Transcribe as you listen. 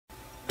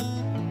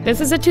This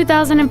is a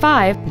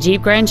 2005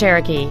 Jeep Grand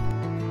Cherokee.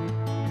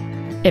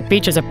 It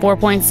features a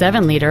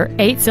 4.7-liter,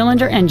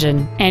 8-cylinder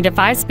engine and a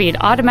 5-speed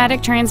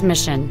automatic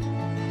transmission.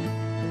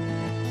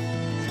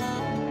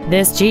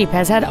 This Jeep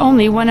has had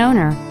only one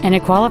owner, and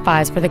it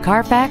qualifies for the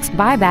Carfax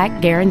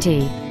buyback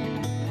guarantee.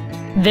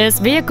 This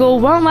vehicle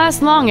won't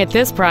last long at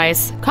this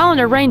price. Call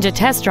and arrange a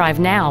test drive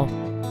now.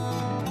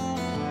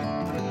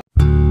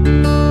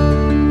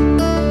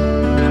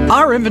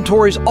 Our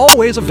inventory is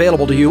always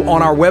available to you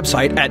on our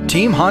website at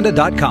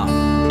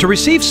teamhonda.com. To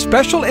receive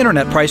special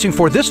internet pricing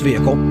for this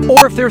vehicle,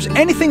 or if there's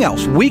anything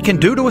else we can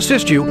do to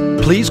assist you,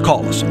 please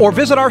call us or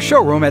visit our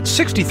showroom at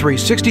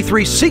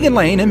 6363 Siegen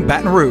Lane in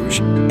Baton Rouge,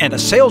 and a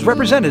sales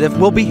representative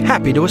will be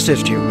happy to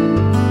assist you.